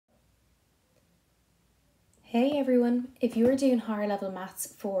Hey everyone, if you're doing higher level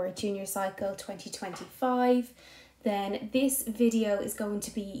maths for junior cycle 2025, then this video is going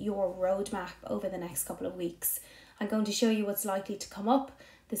to be your roadmap over the next couple of weeks. I'm going to show you what's likely to come up,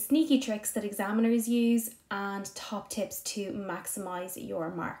 the sneaky tricks that examiners use, and top tips to maximise your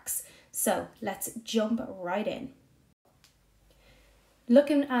marks. So let's jump right in.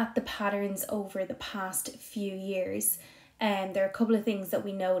 Looking at the patterns over the past few years, there are a couple of things that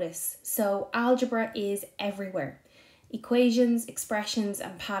we notice. So algebra is everywhere. Equations, expressions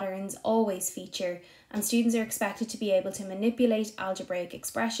and patterns always feature, and students are expected to be able to manipulate algebraic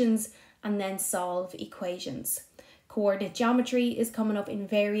expressions and then solve equations. Coordinate geometry is coming up in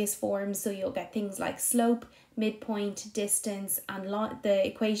various forms, so you'll get things like slope, midpoint, distance and the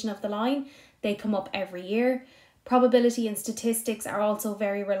equation of the line. They come up every year. Probability and statistics are also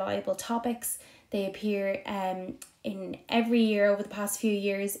very reliable topics. They appear in every year over the past few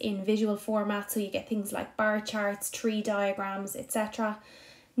years in visual format, so you get things like bar charts, tree diagrams, etc.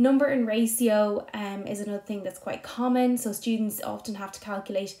 Number and ratio is another thing that's quite common, so students often have to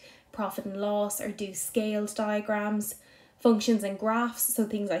calculate profit and loss or do scaled diagrams. Functions and graphs, so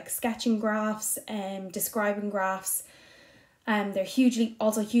things like sketching graphs, describing graphs. They're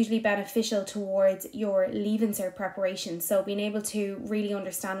hugely beneficial towards your Leaving Cert preparation. So being able to really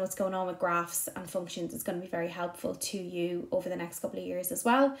understand what's going on with graphs and functions is going to be very helpful to you over the next couple of years as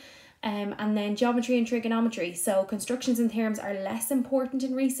well. And then geometry and trigonometry. So constructions and theorems are less important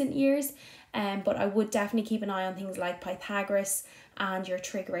in recent years, but I would definitely keep an eye on things like Pythagoras and your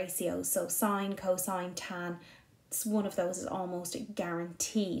trig ratios. So sine, cosine, tan. One of those is almost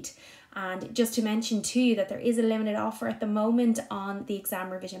guaranteed. And just to mention to you that there is a limited offer at the moment on the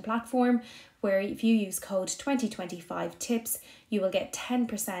ExamRevision platform, where if you use code 2025 tips, you will get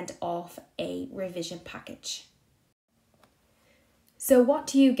 10% off a revision package. So what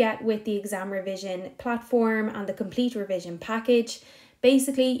do you get with the ExamRevision platform and the complete revision package?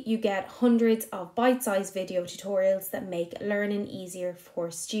 Basically, you get hundreds of bite-sized video tutorials that make learning easier for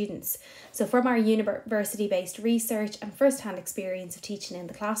students. So from our university-based research and first-hand experience of teaching in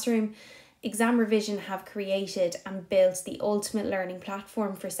the classroom, ExamRevision have created and built the ultimate learning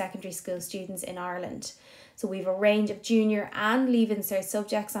platform for secondary school students in Ireland. So we have a range of junior and Leaving Cert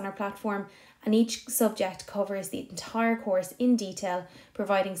subjects on our platform, and each subject covers the entire course in detail,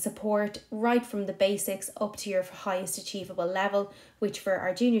 providing support right from the basics up to your highest achievable level, which for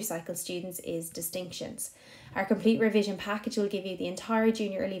our junior cycle students is distinctions. Our complete revision package will give you the entire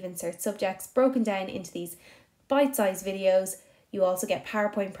junior or Leaving Cert subjects broken down into these bite-sized videos. You also get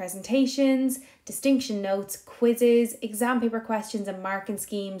PowerPoint presentations, distinction notes, quizzes, exam paper questions and marking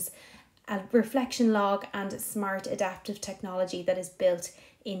schemes, a reflection log and smart adaptive technology that is built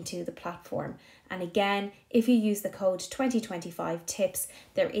into the platform. And again, if you use the code 2025 tips,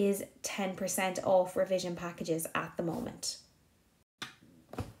 there is 10% off revision packages at the moment.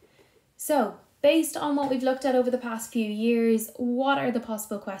 So based on what we've looked at over the past few years, what are the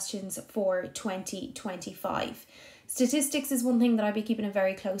possible questions for 2025? Statistics is one thing that I'd be keeping a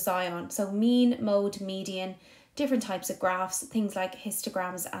very close eye on. So mean, mode, median, different types of graphs, things like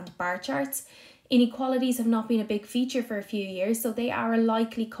histograms and bar charts. Inequalities have not been a big feature for a few years, so they are a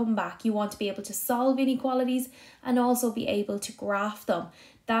likely comeback. You want to be able to solve inequalities and also be able to graph them.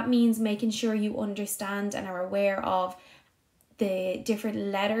 That means making sure you understand and are aware of the different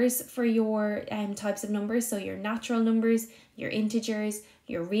letters for your types of numbers, so your natural numbers, your integers,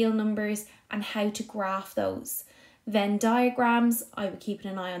 your real numbers, and how to graph those. Venn diagrams, I would keep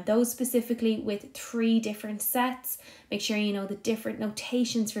an eye on those specifically with 3 different sets. Make sure you know the different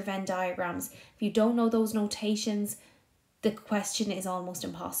notations for Venn diagrams. If you don't know those notations, the question is almost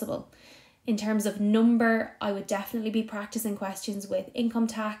impossible. In terms of number, I would definitely be practicing questions with income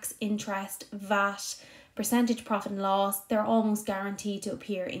tax, interest, VAT, percentage profit and loss. They're almost guaranteed to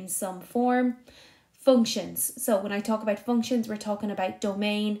appear in some form. Functions. So when I talk about functions, we're talking about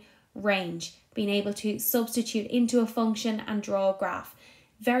domain, range, being able to substitute into a function and draw a graph.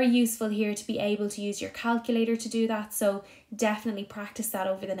 Very useful here to be able to use your calculator to do that, so definitely practice that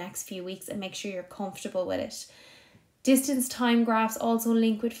over the next few weeks and make sure you're comfortable with it. Distance time graphs also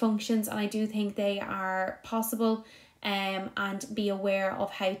link with functions, and I do think they are possible, and be aware of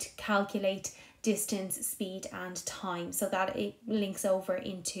how to calculate distance, speed and time, so that it links over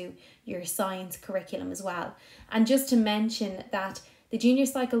into your science curriculum as well. And just to mention that the junior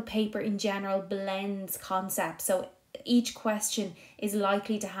cycle paper in general blends concepts, so each question is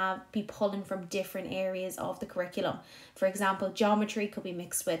likely to be pulling from different areas of the curriculum. For example, geometry could be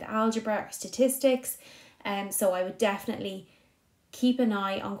mixed with algebra or statistics, so I would definitely keep an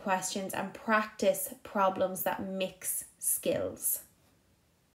eye on questions and practice problems that mix skills.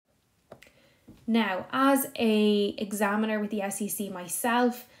 Now, as a examiner with the SEC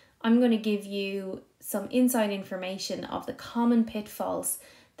myself, I'm going to give you some inside information of the common pitfalls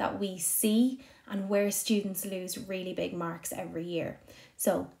that we see and where students lose really big marks every year.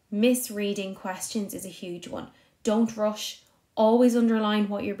 So misreading questions is a huge one. Don't rush. Always underline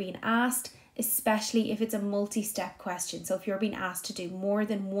what you're being asked, especially if it's a multi-step question. So if you're being asked to do more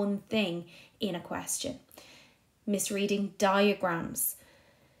than one thing in a question. Misreading diagrams.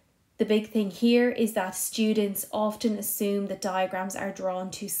 The big thing here is that students often assume that diagrams are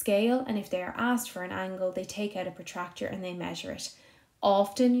drawn to scale, and if they are asked for an angle, they take out a protractor and they measure it.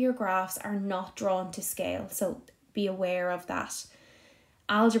 Often your graphs are not drawn to scale, so be aware of that.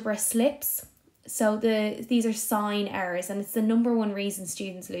 Algebra slips. So these are sign errors, and it's the number one reason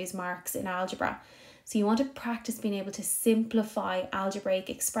students lose marks in algebra. So you want to practice being able to simplify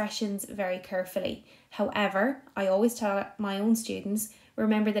algebraic expressions very carefully. However, I always tell my own students,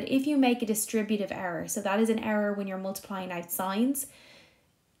 remember that if you make a distributive error, so that is an error when you're multiplying out signs,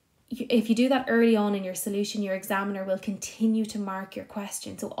 if you do that early on in your solution, your examiner will continue to mark your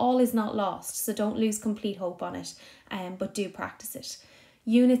question. So all is not lost, so don't lose complete hope on it, but do practice it.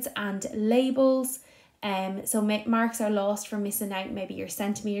 Units and labels. So marks are lost for missing out maybe your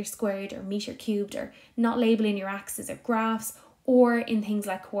centimetre squared or metre cubed, or not labelling your axes or graphs, or in things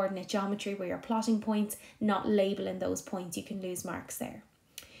like coordinate geometry where you're plotting points, not labelling those points. You can lose marks there.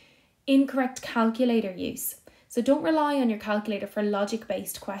 Incorrect calculator use. So don't rely on your calculator for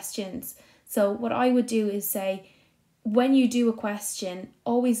logic-based questions. So what I would do is say, when you do a question,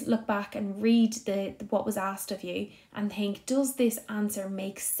 always look back and read what was asked of you and think, does this answer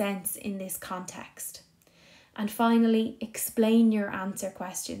make sense in this context? And finally, explain your answer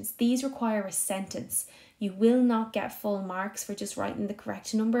questions. These require a sentence. You will not get full marks for just writing the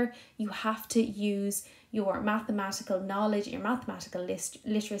correct number. You have to use your mathematical knowledge, your mathematical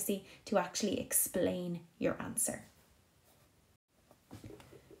literacy to actually explain your answer.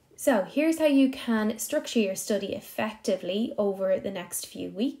 So here's how you can structure your study effectively over the next few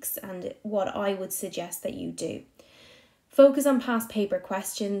weeks, and what I would suggest that you do. Focus on past paper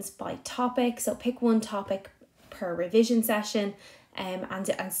questions by topic. So pick one topic per revision session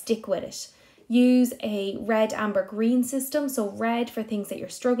and stick with it. Use a red, amber, green system. So red for things that you're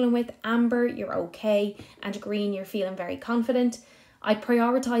struggling with, amber, you're okay, and green, you're feeling very confident. I'd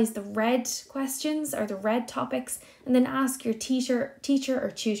prioritise the red questions or the red topics, and then ask your teacher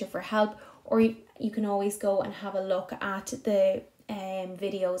or tutor for help, or you can always go and have a look at the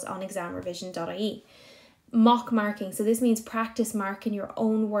videos on ExamRevision.ie. Mock marking. So this means practice marking your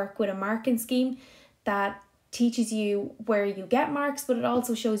own work with a marking scheme that teaches you where you get marks, but it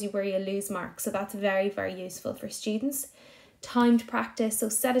also shows you where you lose marks. So that's very, very useful for students. Timed practice. So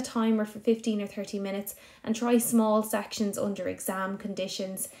set a timer for 15 or 30 minutes and try small sections under exam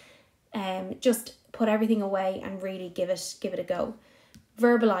conditions. Just put everything away and really give it a go.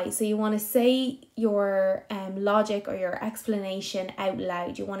 Verbalize. So you want to say your logic or your explanation out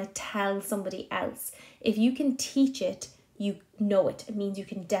loud. You want to tell somebody else. If you can teach it, you know it. It means you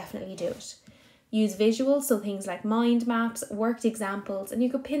can definitely do it. Use visuals, so things like mind maps, worked examples, and you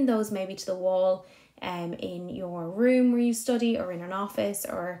could pin those maybe to the wall in your room where you study, or in an office,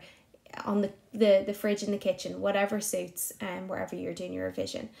 or on the fridge in the kitchen, whatever suits wherever you're doing your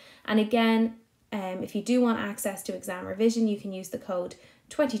revision. And again, if you do want access to exam revision, you can use the code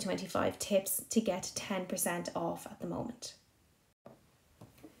 2025tips to get 10% off at the moment.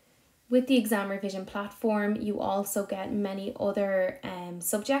 With the exam revision platform, you also get many other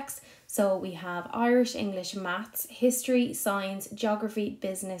subjects. So we have Irish, English, maths, history, science, geography,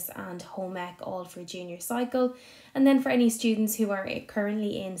 business and home ec, all for junior cycle. And then for any students who are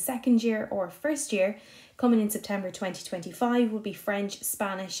currently in second year or first year, coming in September 2025 will be French,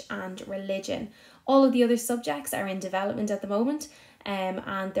 Spanish and religion. All of the other subjects are in development at the moment,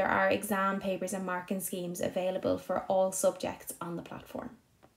 and there are exam papers and marking schemes available for all subjects on the platform.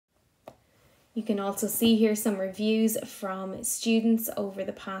 You can also see here some reviews from students over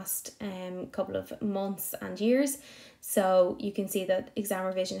the past couple of months and years. So you can see that exam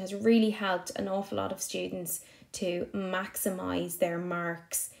revision has really helped an awful lot of students to maximise their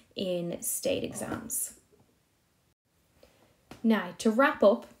marks in state exams. Now, to wrap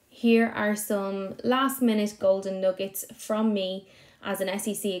up, here are some last minute golden nuggets from me as an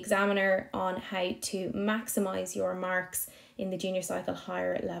SEC examiner on how to maximise your marks in the junior cycle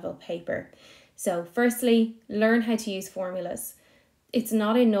higher level paper. So firstly, learn how to use formulas. It's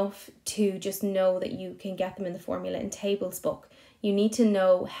not enough to just know that you can get them in the formula in tables book. You need to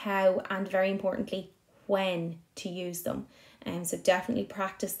know how, and very importantly, when to use them. So definitely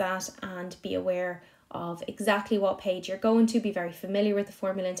practice that and be aware of exactly what page you're going to. Be very familiar with the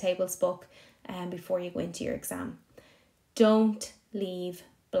formula in tables book before you go into your exam. Don't leave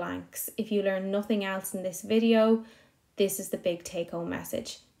blanks. If you learn nothing else in this video, this is the big take-home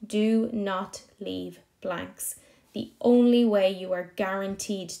message. Do not leave blanks. The only way you are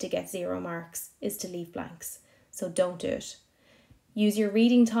guaranteed to get 0 marks is to leave blanks. So don't do it. Use your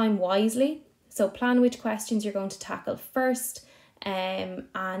reading time wisely. So plan which questions you're going to tackle first, and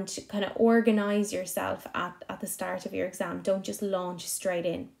kind of organise yourself at the start of your exam. Don't just launch straight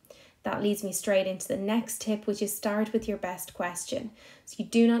in. That leads me straight into the next tip, which is start with your best question. So you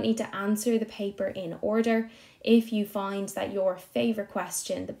do not need to answer the paper in order. If you find that your favourite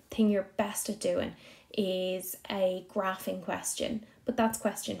question, the thing you're best at doing, is a graphing question, but that's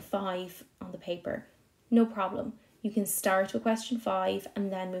question 5 on the paper, no problem. You can start with question 5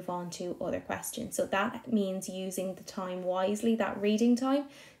 and then move on to other questions. So that means using the time wisely, that reading time,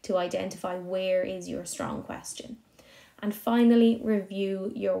 to identify where is your strong question. And finally,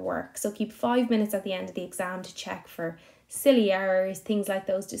 review your work. So keep 5 minutes at the end of the exam to check for silly errors, things like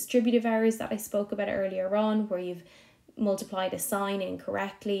those distributive errors that I spoke about earlier on, where you've multiplied a sign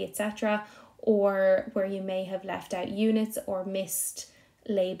incorrectly, etc., or where you may have left out units or missed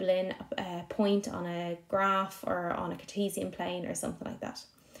labeling a point on a graph or on a Cartesian plane or something like that.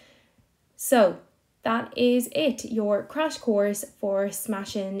 So that is it, your crash course for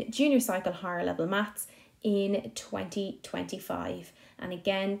smashing junior cycle higher level maths in 2025. And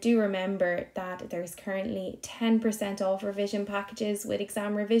again, do remember that there's currently 10% off revision packages with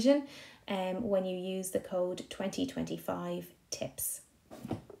ExamRevision when you use the code 2025 tips.